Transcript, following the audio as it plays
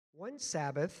One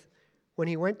Sabbath, when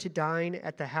he went to dine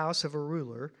at the house of a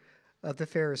ruler of the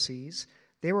Pharisees,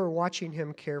 they were watching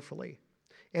him carefully.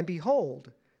 And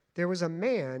behold, there was a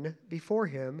man before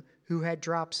him who had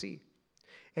dropsy.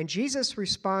 And Jesus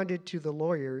responded to the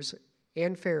lawyers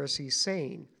and Pharisees,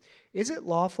 saying, "Is it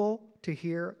lawful to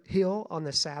heal on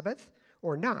the Sabbath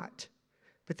or not?"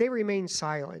 But they remained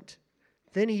silent.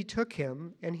 Then he took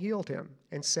him and healed him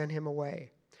and sent him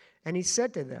away. And he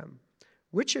said to them,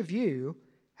 "Which of you,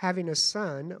 having a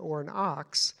son or an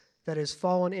ox that has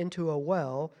fallen into a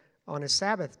well on a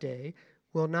Sabbath day,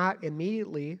 will not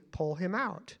immediately pull him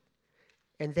out?"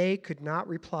 And they could not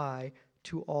reply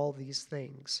to all these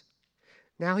things.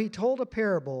 Now he told a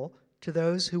parable to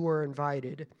those who were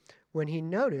invited, when he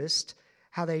noticed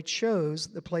how they chose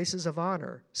the places of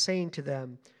honor, saying to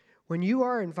them, "When you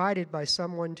are invited by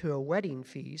someone to a wedding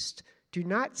feast, do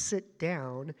not sit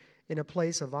down in a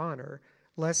place of honor,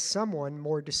 lest someone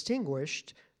more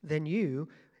distinguished than you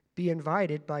be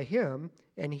invited by him,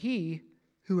 and he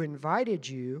who invited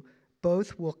you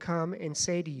both will come and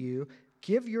say to you,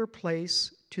 'Give your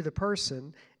place to the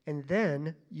person,' and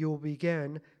then you will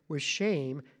begin with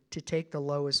shame to take the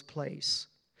lowest place.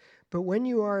 But when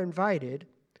you are invited,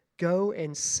 go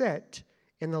and sit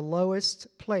in the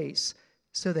lowest place,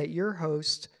 so that your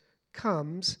host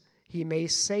comes, he may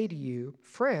say to you,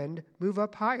 'Friend, move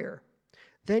up higher.'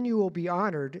 Then you will be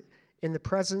honored in the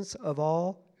presence of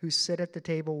all who sit at the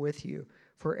table with you.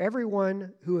 For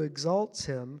everyone who exalts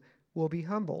him will be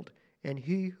humbled, and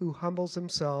he who humbles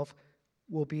himself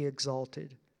will be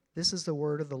exalted." This is the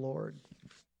word of the Lord.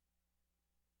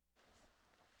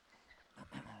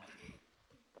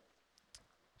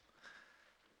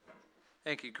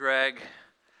 Thank you, Greg.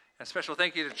 A special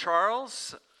thank you to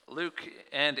Charles. Luke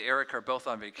and Eric are both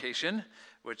on vacation,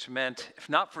 which meant if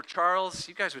not for Charles,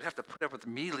 you guys would have to put up with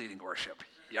me leading worship.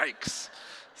 Yikes.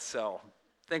 So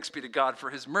thanks be to God for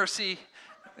his mercy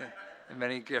and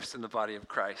many gifts in the body of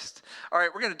Christ. All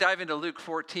right, we're going to dive into Luke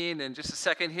 14 in just a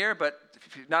second here, but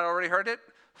if you've not already heard it,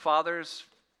 fathers,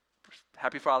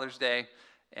 happy Father's Day.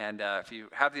 And if you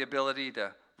have the ability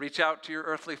to reach out to your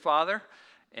earthly father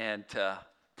and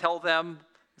tell them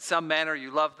in some manner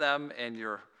you love them and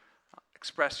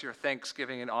express your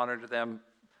thanksgiving and honor to them,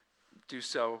 do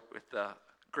so with the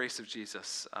grace of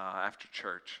Jesus after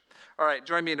church. All right,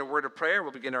 join me in a word of prayer.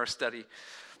 We'll begin our study.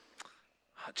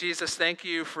 Jesus, thank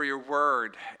you for your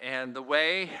word and the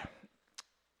way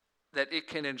that it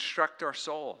can instruct our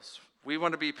souls. We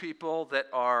want to be people that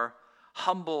are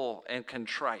humble and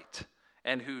contrite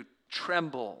and who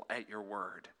tremble at your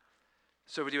word.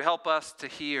 So would you help us to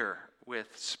hear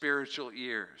with spiritual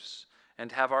ears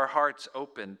and have our hearts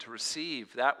open to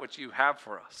receive that which you have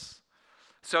for us,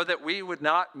 so that we would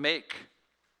not make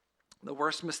the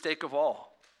worst mistake of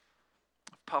all,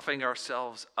 puffing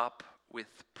ourselves up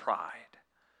with pride.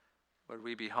 Would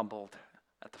we be humbled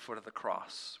at the foot of the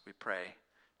cross? We pray,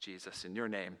 Jesus, in your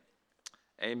name.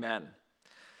 Amen.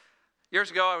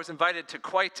 Years ago, I was invited to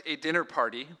quite a dinner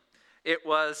party. It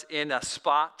was in a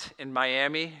spot in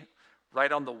Miami,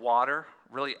 right on the water,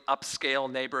 really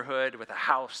upscale neighborhood with a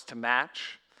house to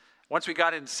match. Once we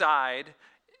got inside,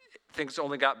 things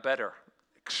only got better.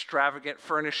 Extravagant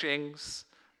furnishings,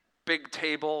 big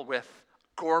table with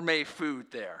gourmet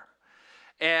food there.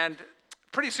 And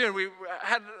pretty soon we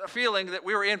had a feeling that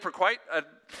we were in for quite a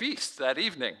feast that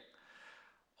evening.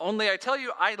 Only I tell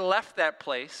you, I left that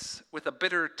place with a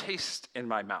bitter taste in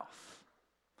my mouth.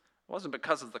 It wasn't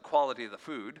because of the quality of the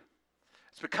food.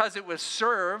 It's because it was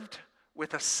served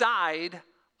with a side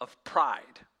of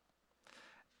pride.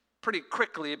 Pretty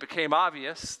quickly it became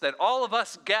obvious that all of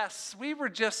us guests, we were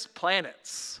just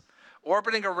planets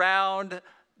orbiting around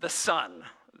the sun.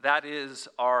 That is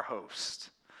our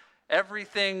host.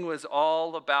 Everything was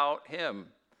all about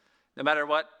him. No matter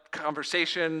what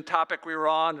conversation topic we were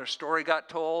on or story got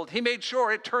told, he made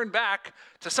sure it turned back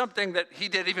to something that he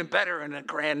did even better in a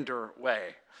grander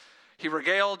way. He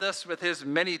regaled us with his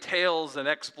many tales and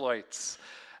exploits.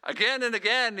 Again and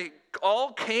again, it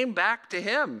all came back to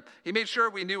him. He made sure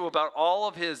we knew about all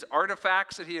of his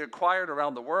artifacts that he had acquired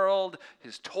around the world,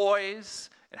 his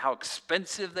toys, and how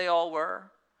expensive they all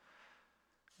were.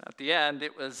 At the end,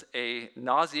 it was a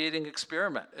nauseating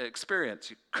experience.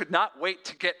 You could not wait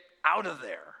to get out of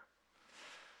there.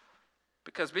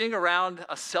 Because being around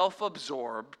a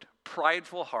self-absorbed,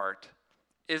 prideful heart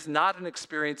is not an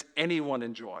experience anyone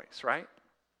enjoys, right?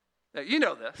 Now, you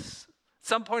know this. At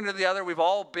some point or the other, we've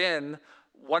all been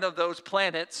one of those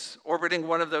planets orbiting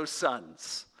one of those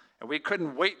suns, and we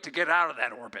couldn't wait to get out of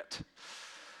that orbit.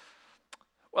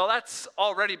 Well, that's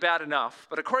already bad enough,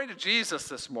 but according to Jesus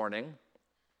this morning,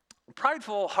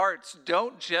 Prideful hearts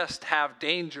don't just have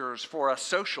dangers for us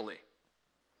socially.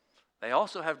 They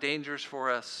also have dangers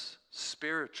for us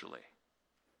spiritually.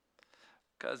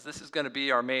 Because this is going to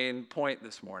be our main point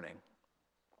this morning.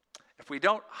 If we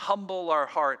don't humble our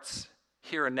hearts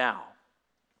here and now,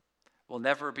 we'll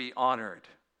never be honored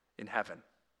in heaven.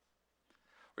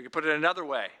 We can put it another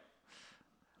way.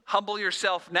 Humble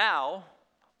yourself now,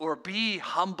 or be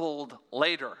humbled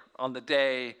later on the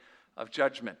day of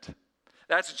judgment.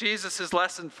 That's Jesus'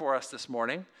 lesson for us this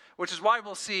morning, which is why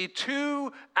we'll see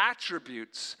two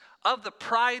attributes of the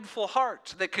prideful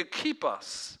heart that could keep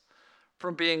us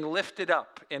from being lifted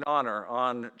up in honor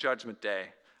on Judgment Day.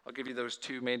 I'll give you those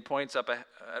two main points up at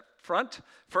front.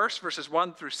 First, verses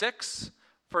 1 through 6.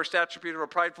 First attribute of a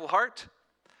prideful heart: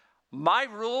 my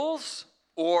rules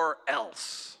or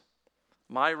else.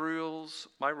 My rules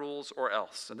or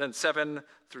else. And then 7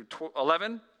 through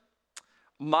 11.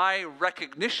 My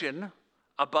recognition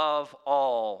above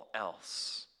all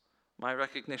else. My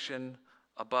recognition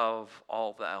above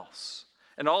all the else.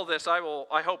 And all this,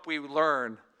 I hope we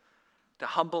learn to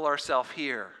humble ourselves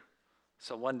here,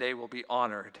 so one day we'll be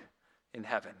honored in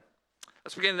heaven.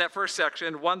 Let's begin in that first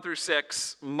section, 1 through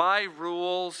 6, my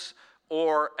rules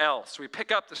or else. We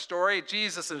pick up the story.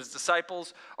 Jesus and his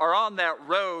disciples are on that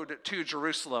road to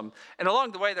Jerusalem. And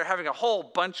along the way, they're having a whole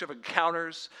bunch of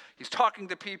encounters. He's talking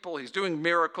to people. He's doing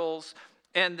miracles.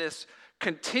 And this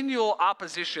continual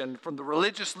opposition from the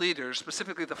religious leaders,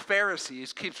 specifically the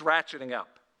Pharisees, keeps ratcheting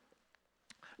up.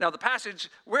 Now, the passage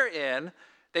we're in,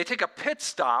 they take a pit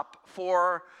stop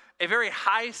for a very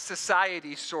high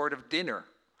society sort of dinner.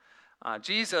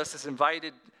 Jesus is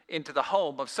invited into the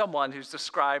home of someone who's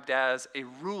described as a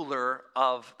ruler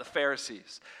of the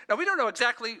Pharisees. Now, we don't know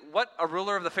exactly what a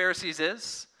ruler of the Pharisees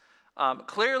is.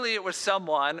 Clearly, it was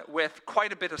someone with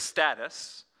quite a bit of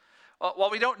status.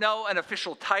 While we don't know an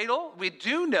official title, we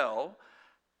do know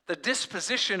the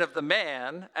disposition of the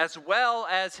man as well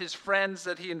as his friends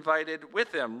that he invited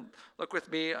with him. Look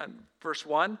with me on verse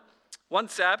 1. One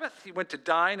Sabbath, he went to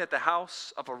dine at the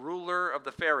house of a ruler of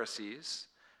the Pharisees.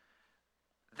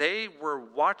 They were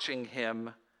watching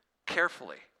him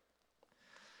carefully.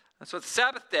 And so it's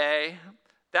Sabbath day.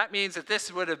 That means that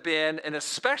this would have been an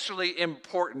especially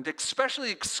important,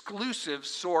 especially exclusive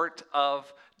sort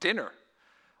of dinner.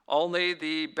 Only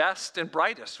the best and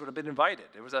brightest would have been invited.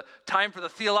 It was a time for the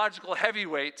theological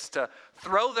heavyweights to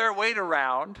throw their weight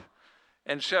around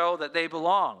and show that they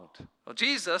belonged. Well,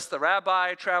 Jesus, the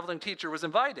rabbi, traveling teacher, was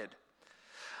invited.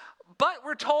 But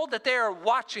we're told that they are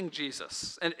watching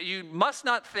Jesus. And you must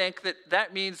not think that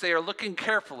that means they are looking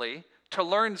carefully to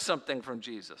learn something from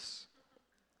Jesus.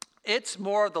 It's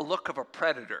more the look of a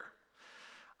predator.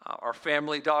 Our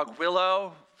family dog,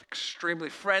 Willow, extremely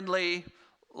friendly,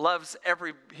 loves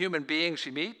every human being she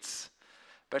meets,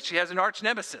 but she has an arch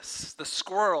nemesis, the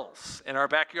squirrels in our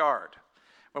backyard.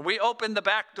 When we open the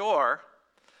back door,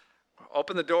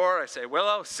 I say,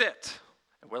 Willow, sit.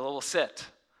 And Willow will sit.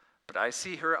 But I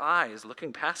see her eyes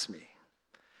looking past me.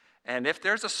 And if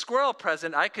there's a squirrel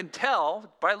present, I can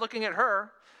tell by looking at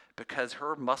her because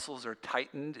her muscles are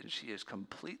tightened and she is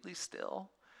completely still.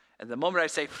 And the moment I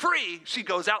say, free, she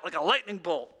goes out like a lightning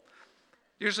bolt.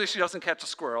 Usually she doesn't catch a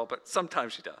squirrel, but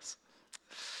sometimes she does.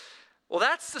 Well,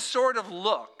 that's the sort of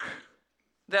look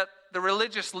that the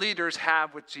religious leaders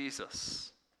have with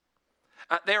Jesus.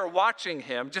 They are watching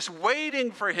him, just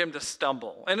waiting for him to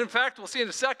stumble. And in fact, we'll see in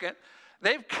a second,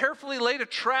 they've carefully laid a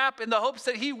trap in the hopes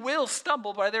that he will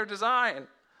stumble by their design.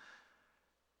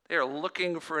 They are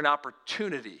looking for an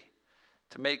opportunity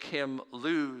to make him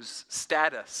lose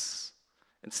status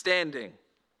and standing,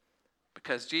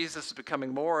 because Jesus is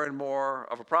becoming more and more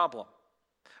of a problem.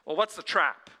 Well, what's the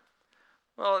trap?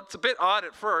 Well, it's a bit odd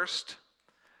at first.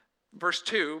 Verse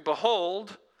 2,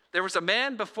 behold, there was a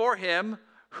man before him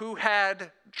who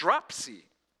had dropsy.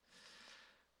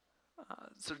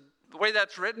 So the way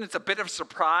that's written, it's a bit of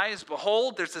surprise.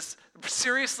 Behold, there's this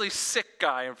seriously sick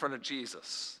guy in front of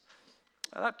Jesus.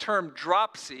 Now, that term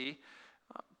dropsy,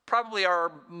 probably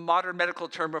our modern medical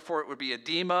term before it would be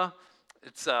edema.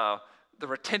 It's the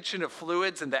retention of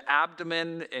fluids in the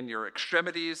abdomen and your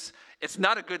extremities. It's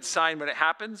not a good sign when it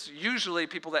happens. Usually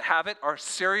people that have it are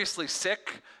seriously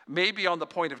sick, maybe on the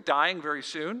point of dying very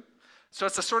soon. So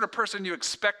it's the sort of person you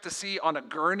expect to see on a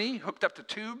gurney hooked up to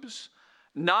tubes,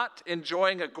 not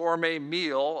enjoying a gourmet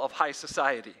meal of high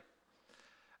society.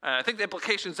 I think the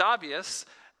implication's obvious.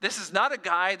 This is not a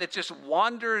guy that just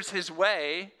wanders his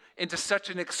way into such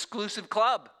an exclusive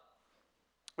club,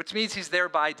 which means he's there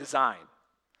by design.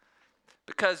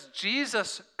 Because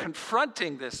Jesus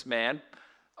confronting this man,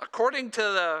 according to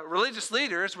the religious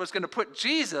leaders, was going to put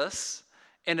Jesus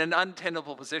in an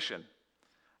untenable position.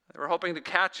 They were hoping to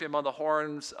catch him on the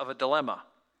horns of a dilemma.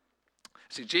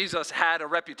 See, Jesus had a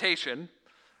reputation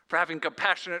for having a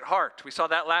compassionate heart. We saw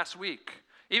that last week.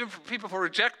 Even for people who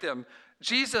reject him,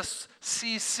 Jesus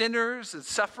sees sinners and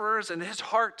sufferers, and his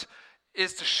heart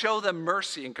is to show them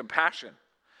mercy and compassion.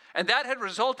 And that had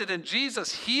resulted in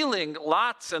Jesus healing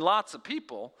lots and lots of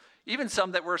people, even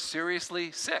some that were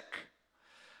seriously sick.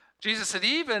 Jesus had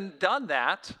even done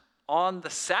that on the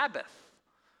Sabbath,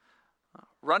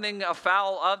 running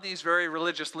afoul of these very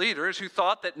religious leaders who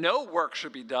thought that no work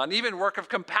should be done, even work of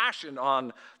compassion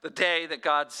on the day that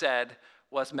God said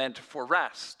was meant for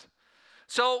rest.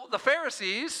 So the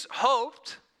Pharisees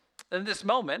hoped in this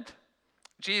moment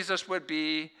Jesus would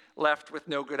be left with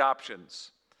no good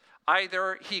options.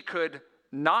 Either he could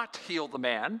not heal the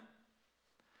man,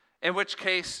 in which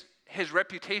case his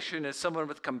reputation as someone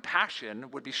with compassion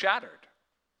would be shattered.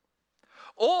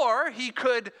 Or he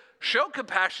could show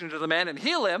compassion to the man and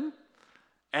heal him,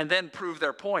 and then prove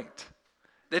their point,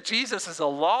 that Jesus is a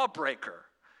lawbreaker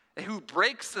who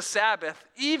breaks the Sabbath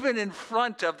even in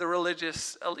front of the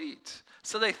religious elite.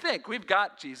 So they think, we've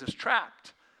got Jesus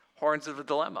trapped. Horns of a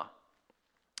dilemma.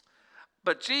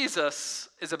 But Jesus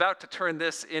is about to turn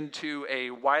this into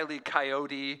a Wile E.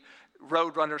 Coyote,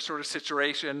 Roadrunner sort of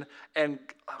situation and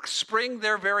spring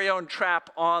their very own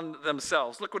trap on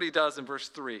themselves. Look what he does in verse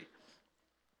 3.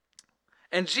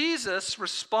 And Jesus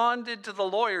responded to the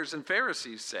lawyers and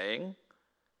Pharisees, saying,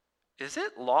 is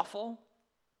it lawful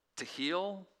to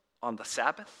heal on the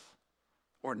Sabbath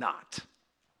or not?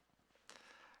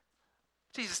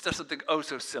 Jesus does something oh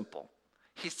so simple.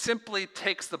 He simply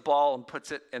takes the ball and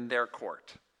puts it in their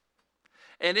court.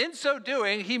 And in so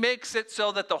doing, he makes it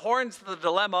so that the horns of the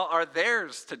dilemma are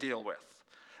theirs to deal with.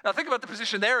 Now think about the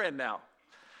position they're in now.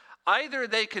 Either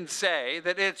they can say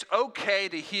that it's okay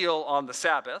to heal on the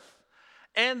Sabbath,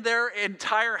 and their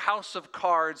entire house of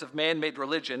cards of man-made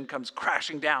religion comes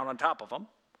crashing down on top of them.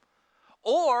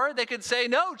 Or they could say,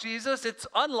 no, Jesus, it's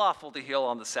unlawful to heal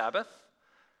on the Sabbath,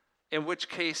 in which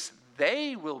case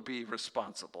they will be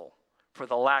responsible for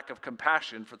the lack of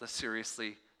compassion for the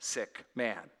seriously sick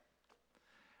man.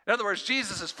 In other words,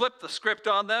 Jesus has flipped the script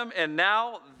on them, and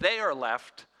now they are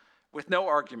left with no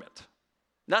argument.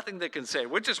 Nothing they can say,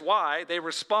 which is why they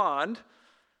respond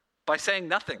by saying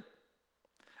nothing.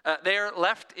 They are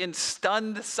left in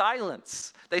stunned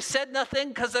silence. They said nothing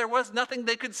because there was nothing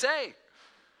they could say.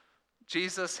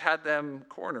 Jesus had them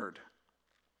cornered.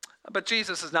 But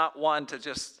Jesus is not one to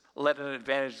just let an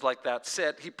advantage like that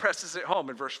sit. He presses it home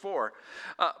in verse 4.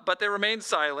 But they remained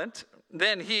silent.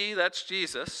 Then he, that's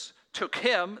Jesus, took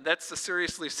him, that's the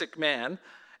seriously sick man,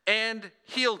 and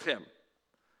healed him.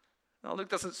 Now, Luke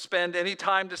doesn't spend any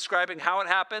time describing how it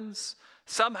happens.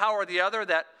 Somehow or the other,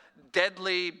 that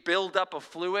deadly buildup of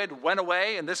fluid went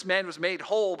away, and this man was made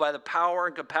whole by the power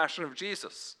and compassion of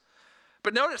Jesus.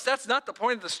 But notice, that's not the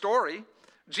point of the story.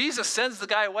 Jesus sends the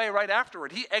guy away right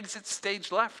afterward. He exits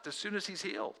stage left as soon as he's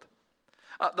healed.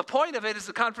 The point of it is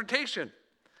the confrontation,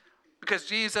 because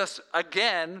Jesus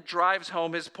again drives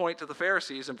home his point to the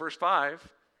Pharisees in verse 5.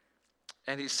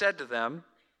 And he said to them,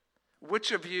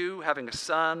 which of you, having a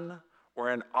son or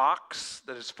an ox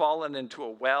that has fallen into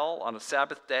a well on a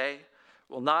Sabbath day,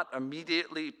 will not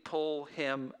immediately pull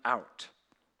him out?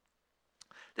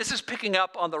 This is picking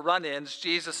up on the run-ins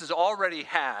Jesus has already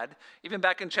had, even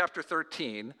back in chapter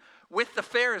 13, with the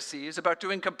Pharisees about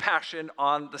doing compassion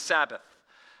on the Sabbath.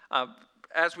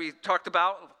 As we talked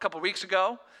about a couple weeks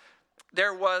ago,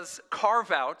 there was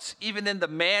carve-outs, even in the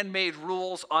man-made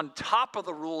rules on top of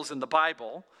the rules in the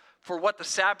Bible, for what the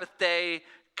Sabbath day,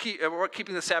 what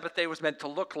keeping the Sabbath day was meant to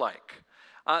look like.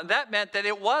 That meant that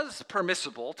it was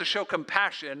permissible to show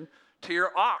compassion to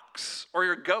your ox or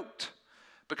your goat,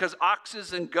 because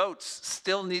oxes and goats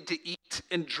still need to eat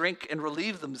and drink and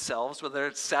relieve themselves, whether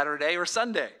it's Saturday or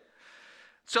Sunday.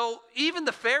 So even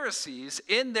the Pharisees,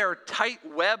 in their tight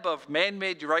web of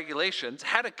man-made regulations,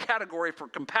 had a category for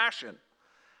compassion.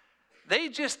 They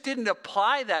just didn't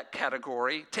apply that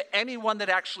category to anyone that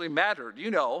actually mattered,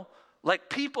 like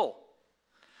people.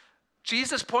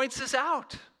 Jesus points this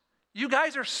out. You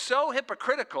guys are so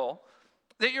hypocritical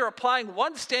that you're applying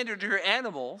one standard to your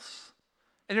animals,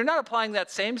 and you're not applying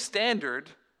that same standard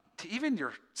to even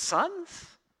your sons?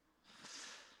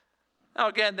 Now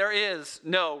again, there is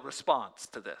no response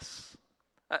to this.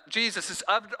 Jesus is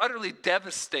utterly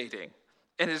devastating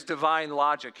in his divine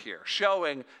logic here,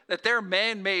 showing that their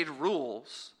man-made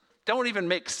rules don't even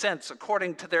make sense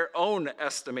according to their own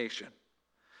estimation.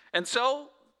 And so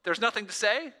there's nothing to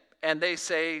say, and they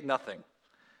say nothing.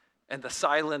 And the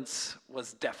silence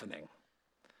was deafening.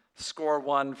 Score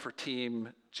one for Team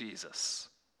Jesus.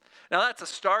 Now that's a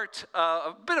start,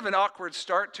 a bit of an awkward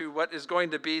start to what is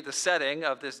going to be the setting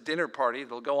of this dinner party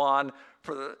that'll go on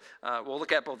we'll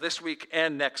look at both this week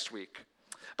and next week.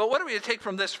 But what are we to take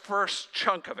from this first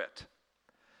chunk of it?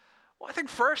 Well, I think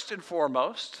first and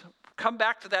foremost, come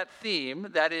back to that theme,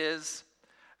 that is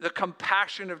the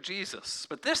compassion of Jesus.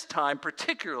 But this time,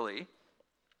 particularly,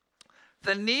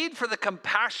 the need for the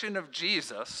compassion of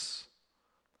Jesus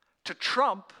to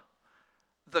trump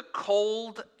the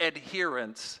cold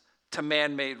adherence to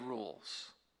man-made rules.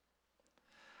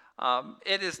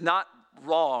 It is not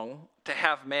wrong to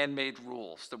have man-made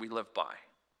rules that we live by.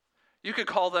 You could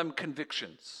call them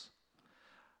convictions.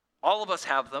 All of us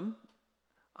have them.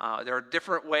 There are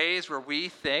different ways where we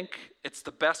think it's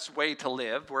the best way to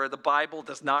live, where the Bible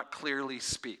does not clearly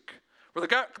speak. Where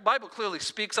the Bible clearly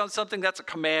speaks on something, that's a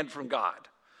command from God.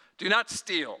 Do not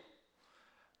steal.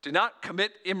 Do not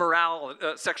commit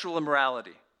sexual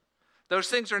immorality. Those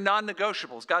things are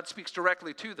non-negotiables. God speaks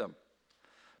directly to them.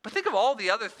 But think of all the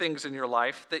other things in your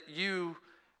life that you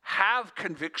have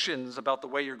convictions about the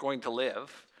way you're going to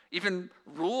live, even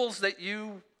rules that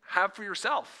you have for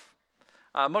yourself.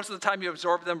 Most of the time you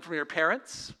absorb them from your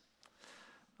parents.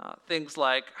 Things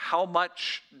like, how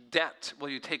much debt will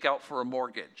you take out for a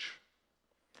mortgage?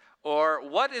 Or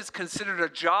what is considered a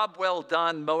job well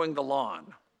done mowing the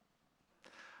lawn?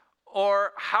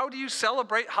 Or how do you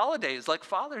celebrate holidays like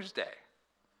Father's Day?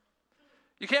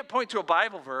 You can't point to a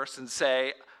Bible verse and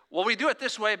say, well, we do it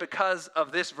this way because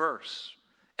of this verse.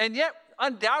 And yet,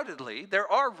 undoubtedly,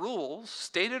 there are rules,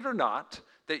 stated or not,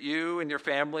 that you and your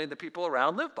family and the people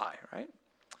around live by, right?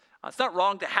 It's not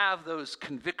wrong to have those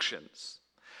convictions.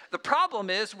 The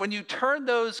problem is when you turn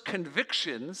those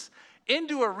convictions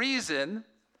into a reason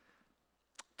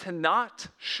to not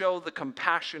show the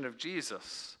compassion of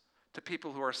Jesus to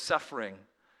people who are suffering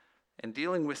and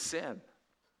dealing with sin.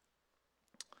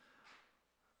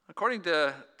 According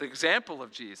to the example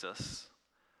of Jesus,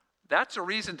 that's a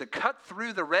reason to cut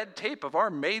through the red tape of our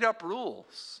made-up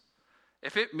rules.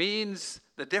 If it means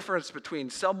the difference between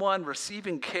someone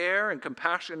receiving care and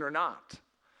compassion or not.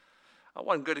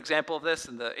 One good example of this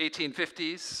in the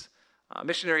 1850s,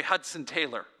 missionary Hudson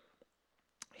Taylor.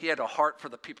 He had a heart for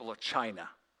the people of China.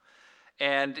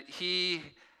 And he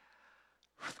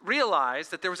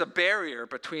realized that there was a barrier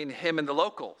between him and the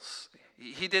locals.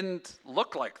 He didn't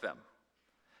look like them.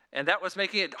 And that was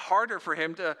making it harder for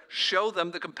him to show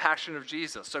them the compassion of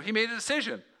Jesus. So he made a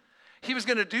decision. He was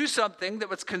going to do something that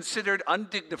was considered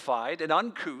undignified and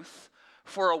uncouth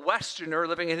for a Westerner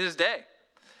living in his day.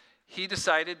 He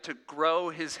decided to grow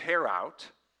his hair out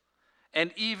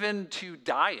and even to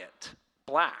dye it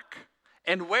black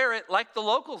and wear it like the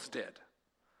locals did.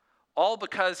 All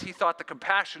because he thought the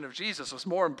compassion of Jesus was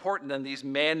more important than these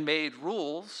man-made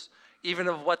rules, even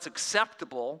of what's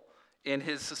acceptable in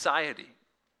his society.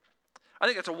 I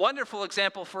think it's a wonderful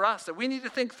example for us that we need to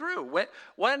think through.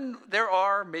 When there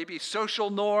are maybe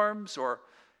social norms or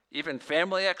even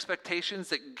family expectations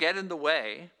that get in the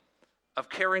way of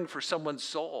caring for someone's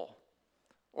soul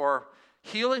or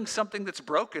healing something that's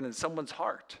broken in someone's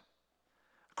heart.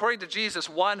 According to Jesus,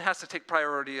 one has to take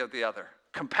priority of the other.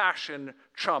 Compassion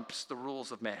trumps the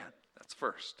rules of man. That's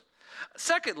first.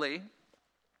 Secondly,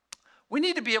 we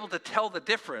need to be able to tell the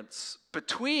difference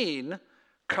between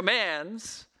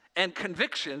commands and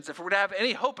convictions if we're to have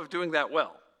any hope of doing that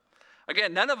well.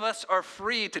 Again, none of us are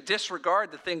free to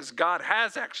disregard the things God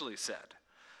has actually said.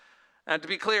 And to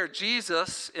be clear,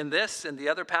 Jesus in this and the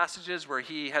other passages where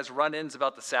he has run-ins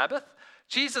about the Sabbath,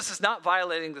 Jesus is not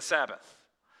violating the Sabbath.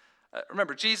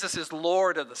 Remember, Jesus is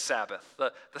Lord of the Sabbath.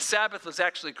 The Sabbath was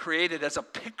actually created as a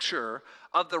picture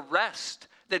of the rest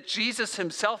that Jesus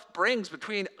himself brings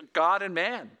between God and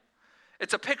man.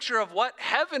 It's a picture of what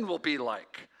heaven will be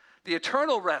like, the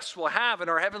eternal rest we'll have in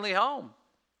our heavenly home.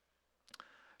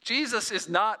 Jesus is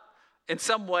not in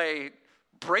some way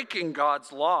breaking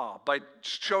God's law by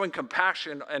showing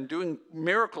compassion and doing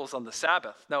miracles on the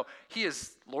Sabbath. No, he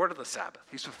is Lord of the Sabbath.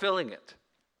 He's fulfilling it.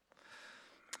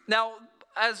 Now,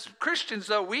 as Christians,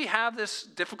 though, we have this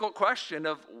difficult question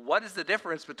of what is the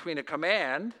difference between a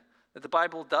command that the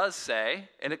Bible does say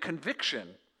and a conviction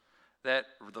that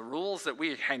the rules that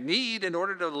we need in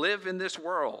order to live in this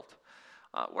world.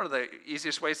 One of the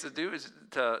easiest ways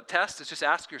to test is just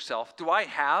ask yourself, do I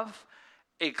have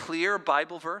a clear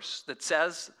Bible verse that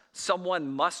says someone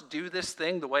must do this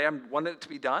thing the way I want it to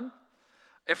be done?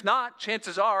 If not,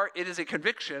 chances are it is a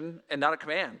conviction and not a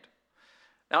command.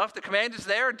 Now, if the command is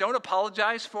there, don't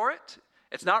apologize for it.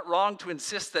 It's not wrong to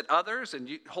insist that others and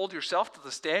you hold yourself to the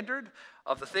standard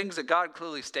of the things that God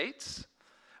clearly states.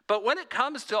 But when it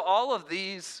comes to all of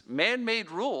these man-made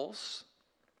rules,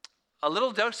 a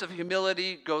little dose of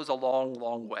humility goes a long,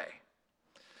 long way.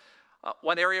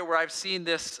 One area where I've seen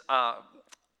this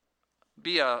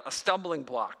be a stumbling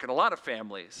block in a lot of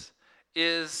families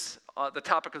is the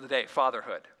topic of the day,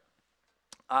 fatherhood.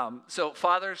 So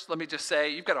fathers, let me just say,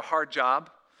 you've got a hard job.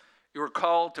 You were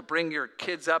called to bring your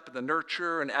kids up in the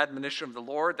nurture and admonition of the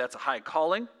Lord. That's a high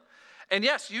calling. And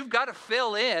yes, you've got to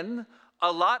fill in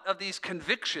a lot of these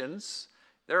convictions.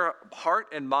 Their heart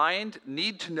and mind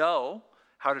need to know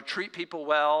how to treat people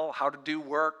well, how to do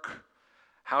work,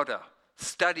 how to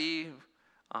study,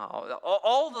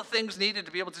 all the things needed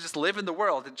to be able to just live in the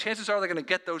world. And chances are they're going to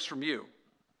get those from you.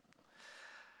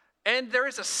 And there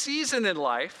is a season in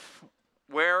life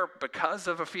where, because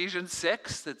of Ephesians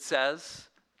 6 that says,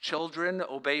 children,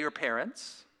 obey your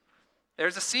parents,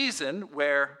 there's a season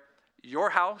where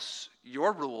your house,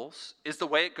 your rules, is the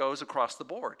way it goes across the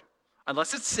board.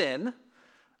 Unless it's sin,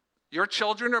 your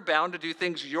children are bound to do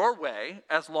things your way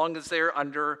as long as they're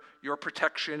under your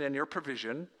protection and your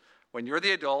provision when you're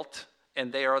the adult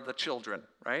and they are the children,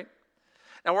 right?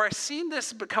 Now, where I've seen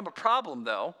this become a problem,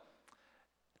 though,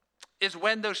 is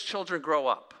when those children grow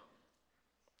up.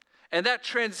 And that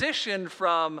transition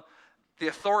from the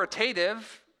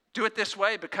authoritative, do it this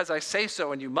way because I say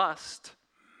so and you must,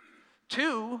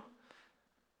 to,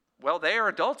 well, they are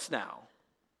adults now.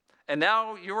 And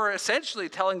now you're essentially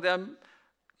telling them,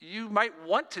 you might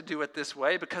want to do it this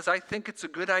way because I think it's a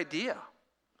good idea.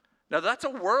 Now, that's a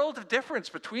world of difference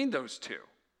between those two.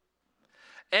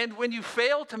 And when you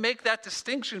fail to make that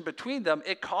distinction between them,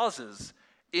 it causes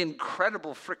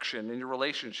incredible friction in your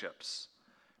relationships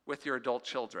with your adult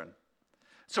children.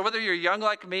 So whether you're young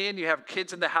like me and you have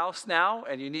kids in the house now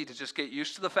and you need to just get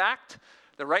used to the fact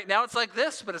that right now it's like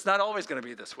this, but it's not always going to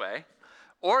be this way,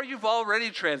 or you've already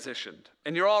transitioned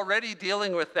and you're already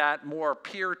dealing with that more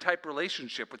peer-type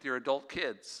relationship with your adult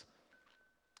kids,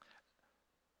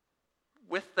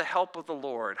 with the help of the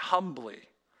Lord, humbly,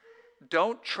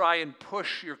 don't try and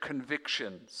push your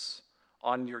convictions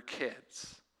on your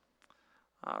kids.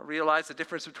 Realize the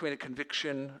difference between a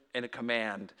conviction and a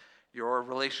command. Your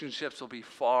relationships will be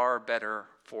far better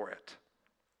for it.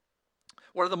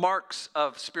 One of the marks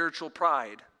of spiritual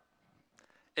pride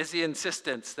is the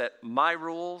insistence that my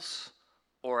rules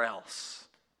or else,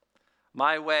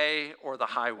 my way or the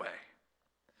highway.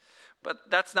 But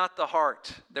that's not the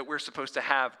heart that we're supposed to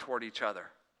have toward each other.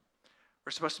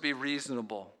 We're supposed to be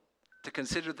reasonable, to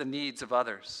consider the needs of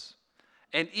others,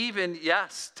 and even,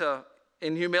 yes, to,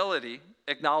 in humility,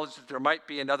 acknowledge that there might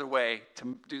be another way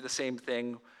to do the same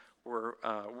thing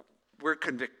we're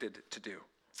convicted to do.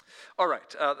 All right,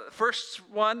 the first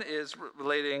one is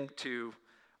relating to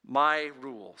my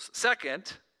rules.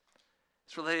 Second,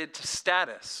 it's related to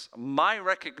status, my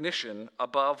recognition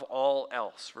above all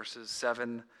else, verses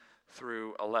 7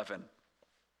 through 11.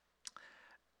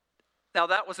 Now,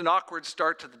 that was an awkward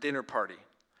start to the dinner party,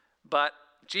 but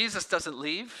Jesus doesn't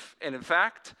leave, and in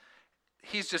fact,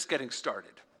 he's just getting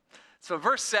started. So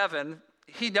verse 7,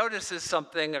 he notices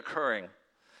something occurring.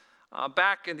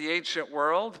 Back in the ancient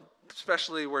world,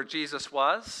 especially where Jesus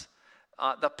was,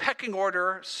 the pecking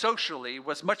order socially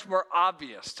was much more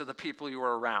obvious to the people you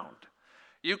were around.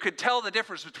 You could tell the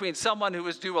difference between someone who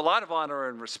was due a lot of honor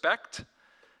and respect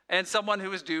and someone who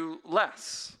was due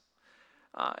less.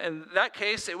 In that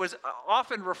case, it was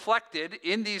often reflected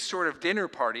in these sort of dinner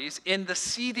parties in the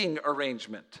seating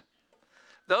arrangement.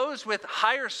 Those with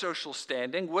higher social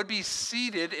standing would be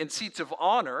seated in seats of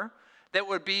honor that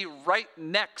would be right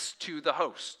next to the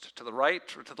host, to the right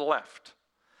or to the left.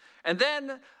 And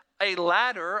then a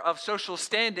ladder of social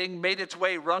standing made its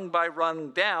way rung by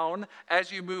rung down as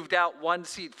you moved out one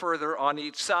seat further on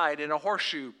each side in a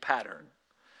horseshoe pattern.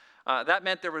 That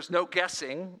meant there was no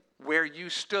guessing where you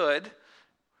stood.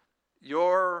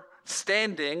 Your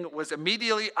standing was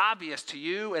immediately obvious to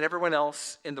you and everyone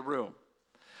else in the room.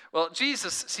 Well,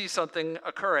 Jesus sees something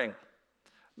occurring.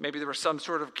 Maybe there was some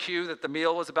sort of cue that the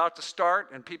meal was about to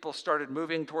start and people started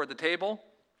moving toward the table.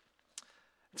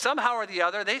 Somehow or the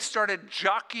other, they started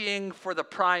jockeying for the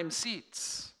prime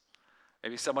seats.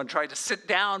 Maybe someone tried to sit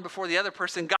down before the other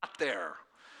person got there.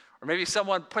 Or maybe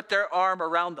someone put their arm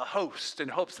around the host in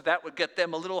hopes that that would get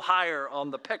them a little higher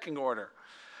on the pecking order.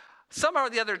 Somehow or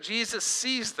the other, Jesus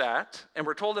sees that, and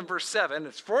we're told in verse 7,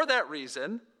 it's for that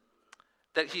reason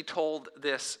that he told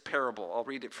this parable. I'll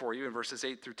read it for you in verses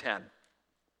 8 through 10.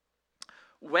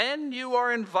 When you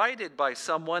are invited by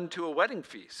someone to a wedding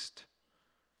feast,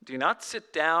 do not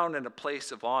sit down in a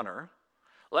place of honor,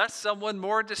 lest someone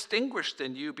more distinguished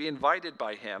than you be invited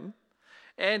by him,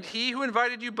 and he who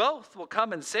invited you both will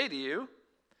come and say to you,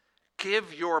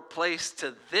 give your place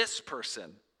to this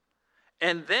person,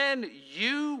 and then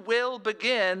you will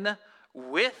begin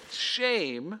with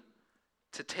shame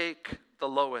to take the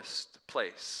lowest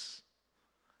place.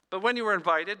 But when you are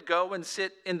invited, go and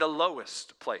sit in the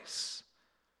lowest place,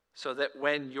 so that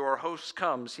when your host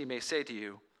comes, he may say to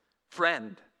you,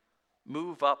 'Friend,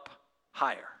 move up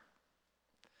higher.'"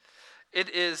 It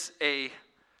is a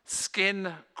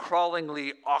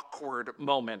skin-crawlingly awkward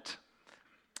moment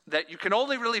that you can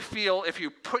only really feel if you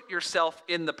put yourself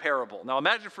in the parable. Now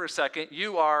imagine for a second,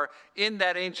 you are in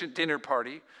that ancient dinner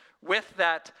party with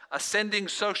that ascending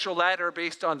social ladder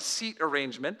based on seat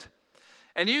arrangement,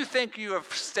 and you think you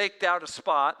have staked out a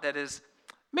spot that is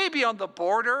maybe on the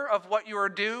border of what you are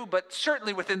due, but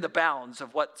certainly within the bounds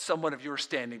of what someone of your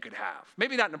standing could have.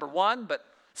 Maybe not number 1, but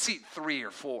seat 3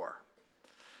 or 4.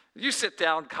 You sit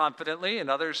down confidently, and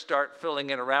others start filling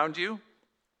in around you.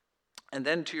 And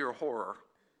then to your horror,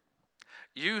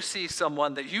 you see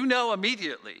someone that you know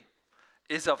immediately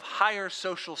is of higher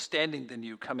social standing than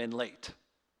you come in late.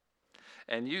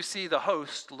 And you see the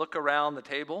host look around the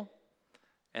table,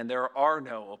 and there are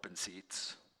no open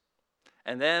seats.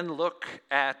 And then look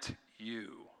at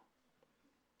you.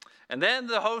 And then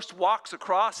the host walks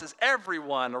across as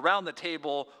everyone around the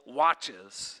table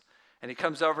watches. And he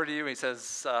comes over to you and he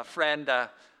says, "Friend,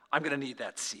 I'm going to need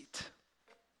that seat."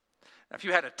 Now, if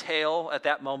you had a tail at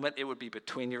that moment, it would be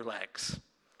between your legs.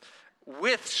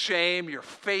 With shame, your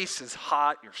face is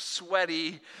hot, you're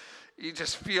sweaty, you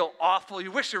just feel awful.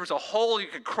 You wish there was a hole you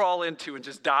could crawl into and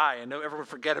just die and everyone would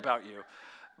forget about you.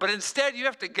 But instead, you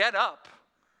have to get up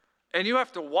and you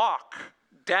have to walk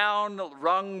down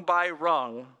rung by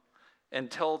rung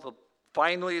until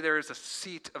finally there is a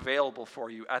seat available for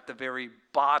you at the very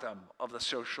bottom of the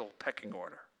social pecking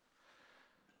order.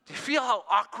 Do you feel how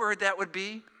awkward that would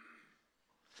be?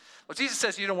 Well, Jesus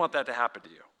says you don't want that to happen to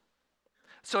you.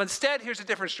 So instead, here's a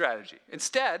different strategy.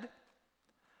 Instead,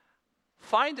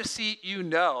 find a seat you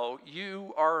know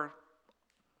you are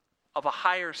of a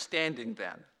higher standing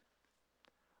than.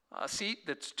 A seat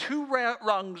that's 2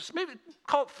 rungs, maybe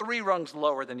call it 3 rungs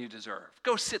lower than you deserve.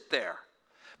 Go sit there.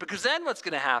 Because then what's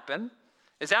going to happen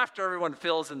is after everyone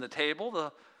fills in the table,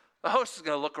 the host is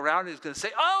going to look around and he's going to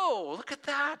say, "Oh, look at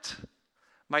that.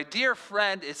 My dear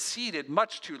friend is seated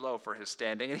much too low for his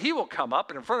standing." And he will come up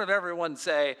and in front of everyone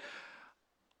say,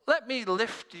 "Let me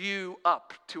lift you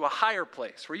up to a higher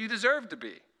place where you deserve to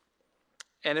be."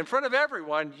 And in front of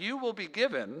everyone, you will be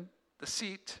given the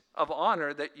seat of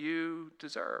honor that you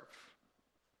deserve.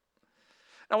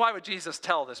 Now, why would Jesus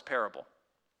tell this parable?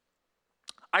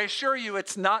 I assure you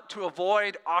it's not to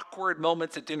avoid awkward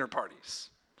moments at dinner parties.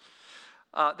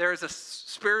 There is a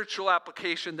spiritual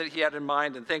application that he had in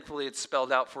mind, and thankfully it's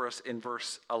spelled out for us in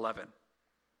verse 11.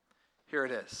 Here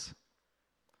it is.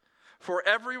 "For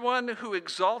everyone who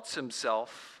exalts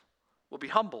himself will be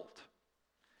humbled,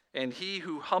 and he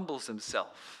who humbles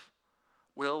himself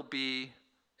will be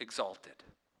exalted."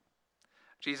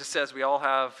 Jesus says we all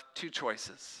have 2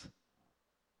 choices.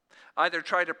 Either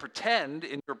try to pretend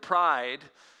in your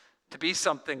pride to be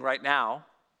something right now,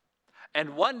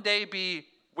 and one day be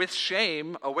with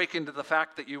shame awakened to the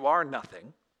fact that you are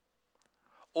nothing,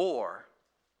 or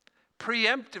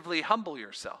preemptively humble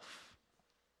yourself,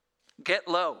 get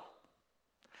low,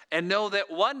 and know that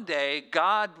one day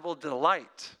God will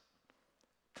delight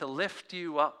to lift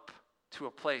you up to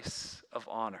a place of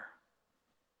honor.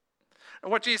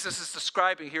 And what Jesus is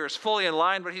describing here is fully in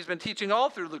line with what he's been teaching all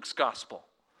through Luke's gospel.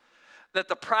 That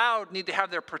the proud need to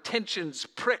have their pretensions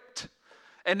pricked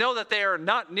and know that they are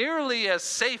not nearly as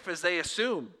safe as they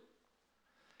assume.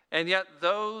 And yet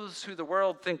those who the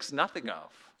world thinks nothing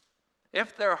of,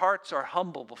 if their hearts are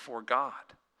humble before God,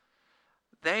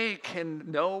 they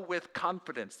can know with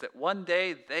confidence that one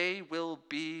day they will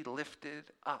be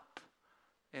lifted up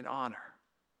in honor.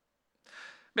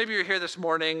 Maybe you're here this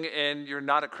morning and you're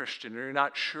not a Christian, or you're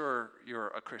not sure you're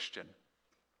a Christian.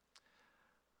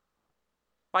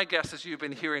 My guess is you've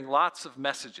been hearing lots of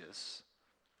messages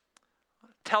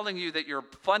telling you that your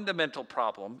fundamental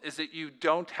problem is that you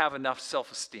don't have enough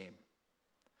self-esteem.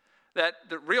 That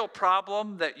the real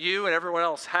problem that you and everyone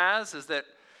else has is that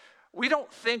we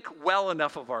don't think well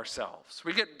enough of ourselves.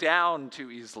 We get down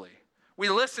too easily. We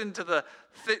listen to the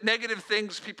negative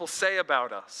things people say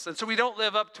about us. And so we don't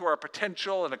live up to our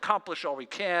potential and accomplish all we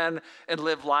can and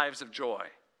live lives of joy.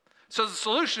 So the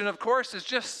solution, of course, is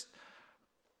just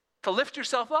to lift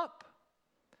yourself up.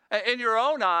 In your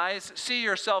own eyes, see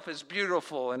yourself as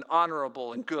beautiful and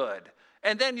honorable and good.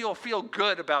 And then you'll feel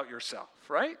good about yourself,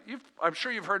 right? I'm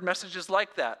sure you've heard messages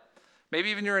like that, maybe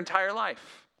even your entire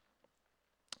life.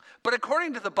 But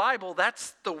according to the Bible,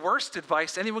 that's the worst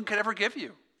advice anyone could ever give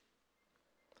you.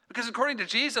 Because according to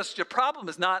Jesus, your problem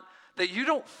is not that you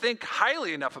don't think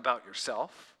highly enough about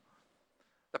yourself.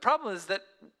 The problem is that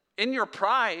in your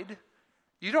pride,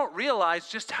 you don't realize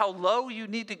just how low you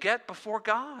need to get before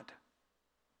God.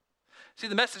 See,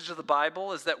 the message of the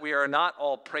Bible is that we are not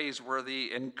all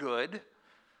praiseworthy and good.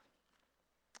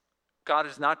 God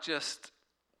is not just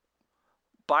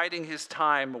biding his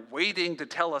time, waiting to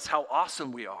tell us how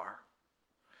awesome we are.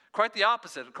 Quite the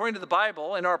opposite. According to the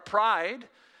Bible, in our pride,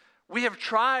 we have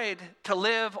tried to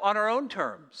live on our own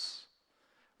terms.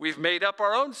 We've made up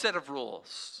our own set of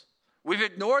rules. We've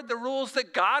ignored the rules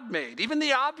that God made, even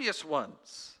the obvious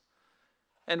ones.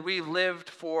 And we've lived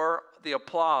for the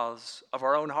applause of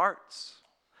our own hearts.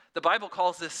 The Bible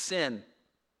calls this sin.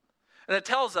 And it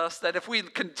tells us that if we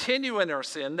continue in our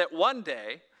sin, that one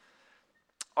day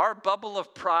our bubble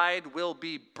of pride will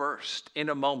be burst in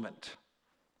a moment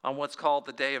on what's called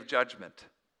the Day of Judgment,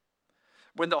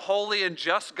 when the holy and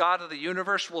just God of the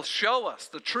universe will show us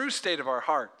the true state of our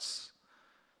hearts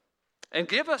and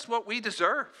give us what we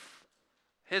deserve,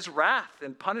 his wrath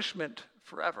and punishment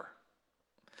forever.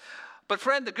 But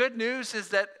friend, the good news is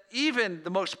that even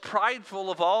the most prideful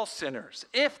of all sinners,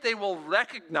 if they will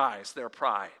recognize their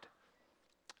pride,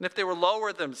 and if they will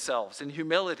lower themselves in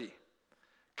humility,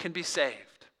 can be saved.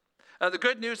 The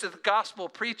good news that the gospel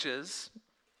preaches,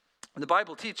 and the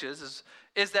Bible teaches,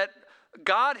 is that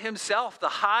God himself, the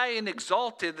high and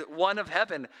exalted one of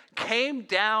heaven, came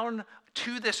down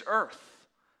to this earth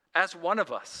as one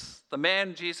of us, the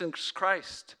man Jesus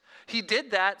Christ. He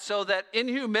did that so that in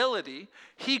humility,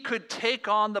 he could take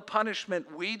on the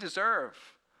punishment we deserve.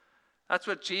 That's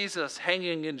what Jesus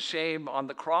hanging in shame on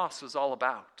the cross was all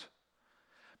about.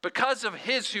 Because of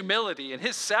his humility and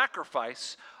his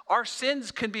sacrifice, our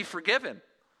sins can be forgiven.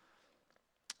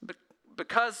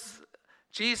 Because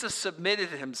Jesus submitted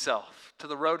himself to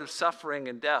the road of suffering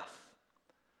and death,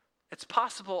 it's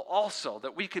possible also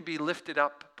that we could be lifted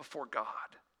up before God.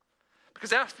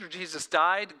 Because after Jesus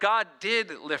died, God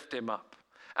did lift him up.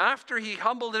 After he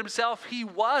humbled himself, he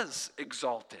was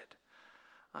exalted.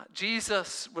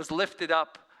 Jesus was lifted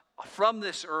up from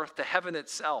this earth to heaven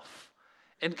itself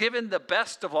and given the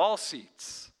best of all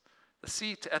seats, the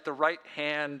seat at the right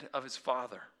hand of his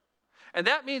Father. And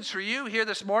that means for you here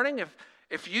this morning,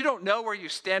 if you don't know where you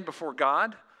stand before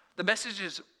God, the message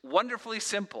is wonderfully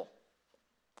simple.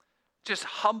 Just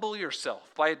humble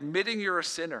yourself by admitting you're a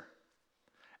sinner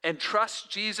and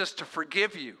trust Jesus to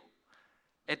forgive you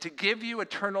and to give you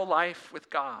eternal life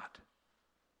with God.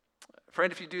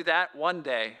 Friend, if you do that one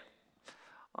day,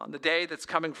 on the day that's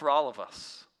coming for all of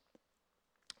us,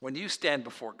 when you stand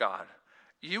before God,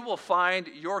 you will find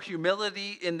your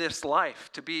humility in this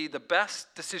life to be the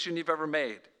best decision you've ever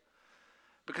made,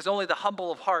 because only the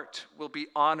humble of heart will be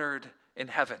honored in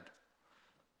heaven.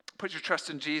 Put your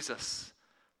trust in Jesus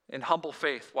in humble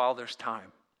faith while there's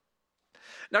time.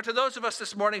 Now, to those of us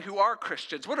this morning who are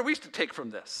Christians, what are we to take from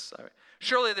this?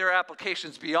 Surely there are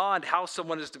applications beyond how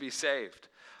someone is to be saved.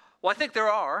 Well, I think there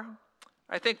are.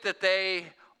 I think that they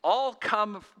all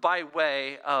come by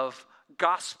way of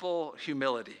gospel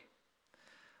humility.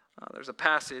 There's a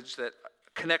passage that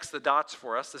connects the dots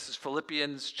for us. This is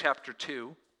Philippians chapter 2.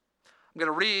 I'm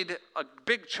going to read a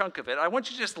big chunk of it. I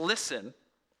want you to just listen.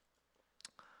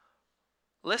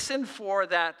 Listen for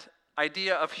that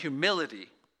idea of humility,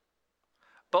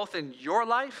 both in your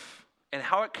life and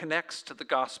how it connects to the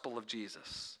gospel of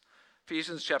Jesus.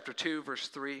 Ephesians chapter 2, verse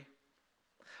 3.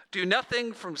 Do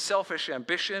nothing from selfish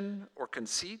ambition or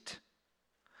conceit,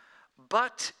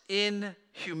 but in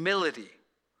humility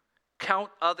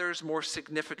count others more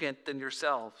significant than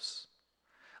yourselves.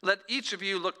 Let each of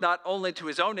you look not only to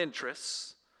his own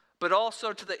interests, but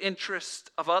also to the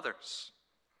interests of others.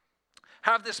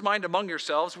 Have this mind among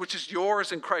yourselves, which is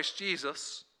yours in Christ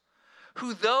Jesus,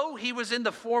 who though he was in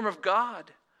the form of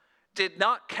God, did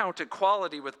not count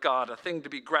equality with God a thing to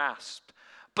be grasped,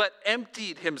 but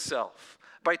emptied himself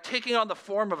by taking on the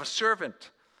form of a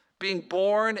servant, being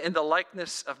born in the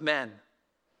likeness of men.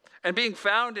 And being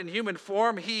found in human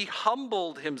form, he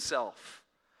humbled himself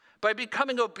by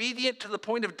becoming obedient to the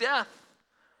point of death,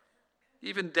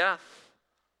 even death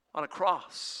on a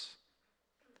cross.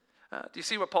 Do you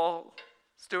see what Paul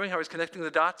is doing, how he's connecting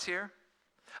the dots here?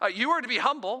 You are to be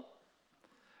humble.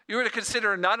 You are to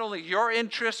consider not only your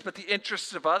interests, but the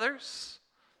interests of others.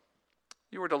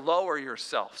 You are to lower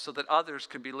yourself so that others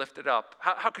can be lifted up.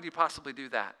 How could you possibly do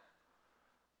that?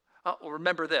 Well,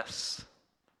 remember this.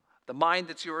 The mind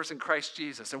that's yours in Christ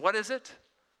Jesus. And what is it?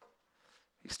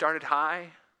 He started high,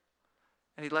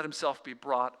 and he let himself be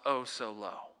brought oh so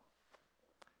low.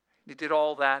 He did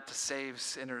all that to save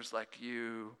sinners like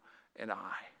you and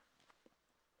I.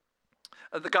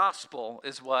 The gospel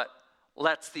is what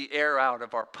lets the air out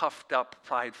of our puffed up,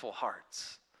 prideful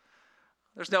hearts.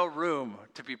 There's no room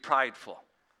to be prideful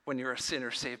when you're a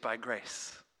sinner saved by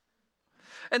grace.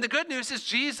 And the good news is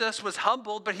Jesus was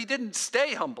humbled, but he didn't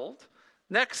stay humbled.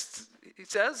 Next, he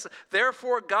says,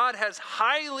 therefore God has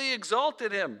highly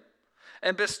exalted him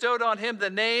and bestowed on him the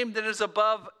name that is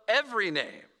above every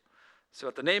name. So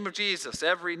at the name of Jesus,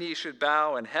 every knee should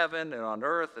bow in heaven and on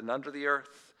earth and under the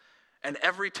earth, and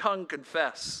every tongue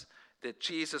confess that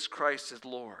Jesus Christ is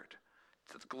Lord,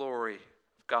 to the glory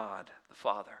of God the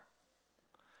Father.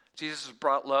 Jesus was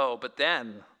brought low, but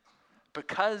then,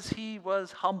 because he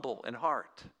was humble in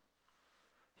heart,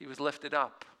 he was lifted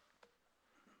up,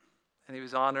 and he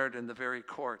was honored in the very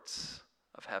courts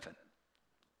of heaven.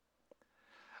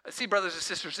 See, brothers and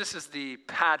sisters, this is the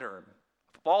pattern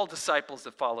of all disciples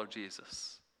that follow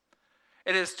Jesus.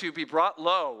 It is to be brought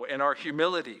low in our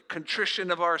humility,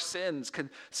 contrition of our sins,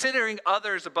 considering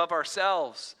others above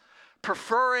ourselves,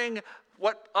 preferring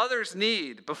what others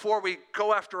need before we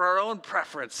go after our own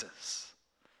preferences,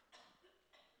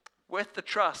 with the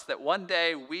trust that one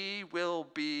day we will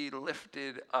be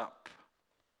lifted up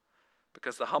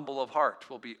because the humble of heart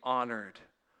will be honored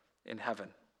in heaven.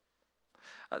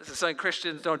 This is something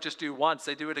Christians don't just do once,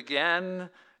 they do it again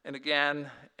and again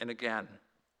and again.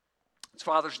 It's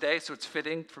Father's Day, so it's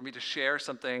fitting for me to share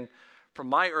something from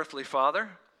my earthly father.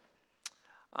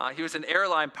 He was an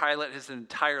airline pilot his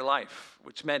entire life,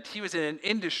 which meant he was in an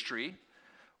industry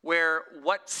where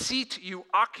what seat you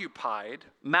occupied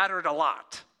mattered a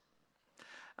lot.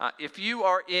 If you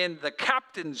are in the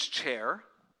captain's chair,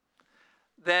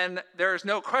 then there is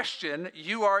no question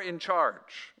you are in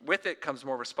charge. With it comes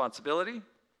more responsibility,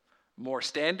 more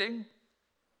standing,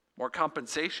 more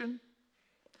compensation,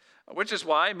 which is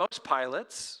why most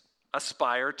pilots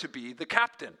aspire to be the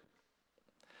captain.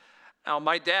 Now,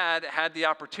 my dad had the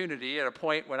opportunity at a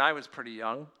point when I was pretty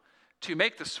young to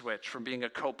make the switch from being a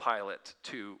co-pilot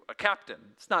to a captain.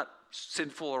 It's not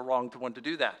sinful or wrong to want to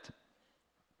do that.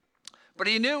 But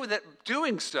he knew that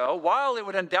doing so, while it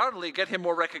would undoubtedly get him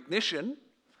more recognition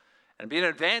and be an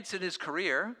advance in his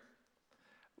career,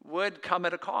 would come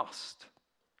at a cost.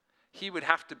 He would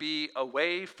have to be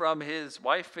away from his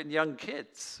wife and young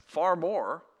kids far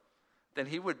more than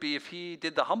he would be if he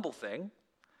did the humble thing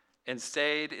and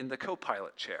stayed in the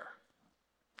co-pilot chair.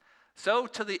 So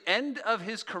to the end of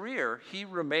his career, he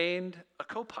remained a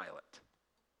co-pilot.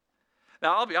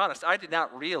 Now, I'll be honest, I did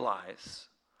not realize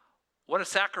what a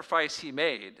sacrifice he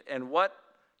made and what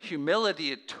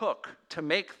humility it took to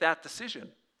make that decision.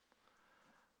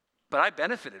 But I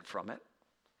benefited from it.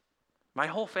 My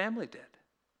whole family did.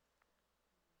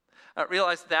 I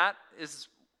realized that is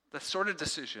the sort of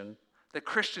decision that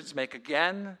Christians make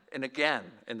again and again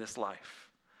in this life,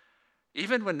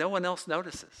 even when no one else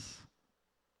notices,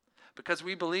 because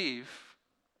we believe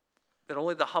that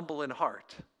only the humble in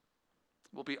heart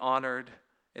will be honored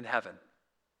in heaven.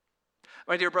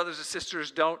 My dear brothers and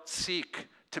sisters, don't seek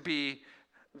to be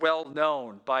well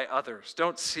known by others.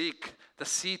 Don't seek the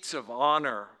seats of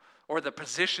honor or the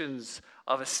positions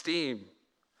of esteem.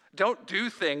 Don't do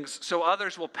things so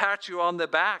others will pat you on the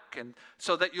back and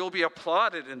so that you'll be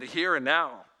applauded in the here and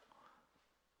now.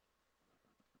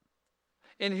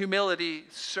 In humility,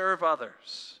 serve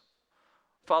others,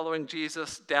 following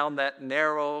Jesus down that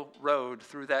narrow road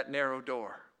through that narrow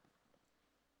door,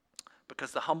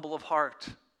 because the humble of heart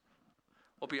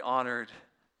will be honored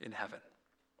in heaven.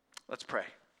 Let's pray.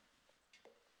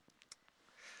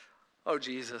 Oh,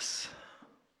 Jesus,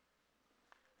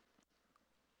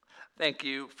 thank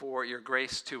you for your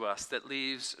grace to us that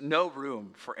leaves no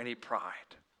room for any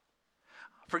pride.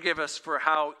 Forgive us for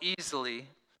how easily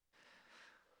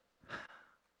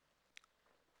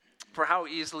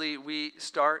we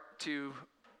start to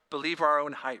believe our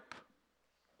own hype.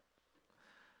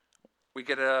 We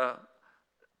get a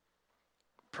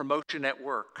promotion at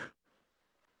work,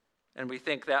 and we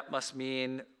think that must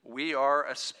mean we are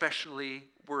especially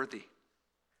worthy.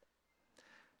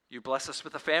 You bless us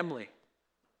with a family,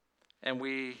 and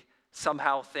we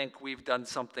somehow think we've done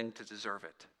something to deserve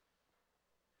it.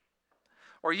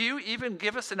 Or you even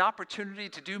give us an opportunity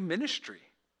to do ministry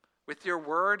with your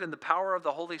word and the power of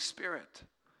the Holy Spirit.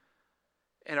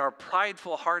 And our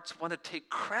prideful hearts want to take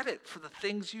credit for the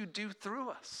things you do through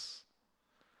us.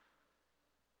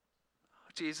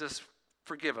 Jesus,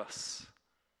 forgive us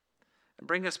and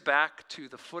bring us back to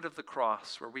the foot of the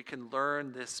cross where we can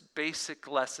learn this basic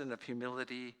lesson of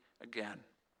humility again.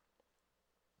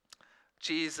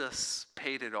 Jesus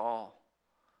paid it all.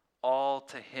 All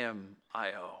to him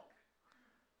I owe.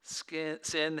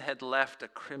 Sin had left a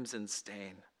crimson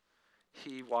stain.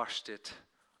 He washed it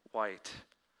white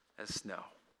as snow.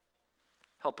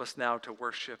 Help us now to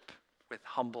worship with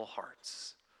humble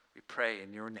hearts. We pray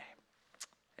in your name.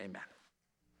 Amen.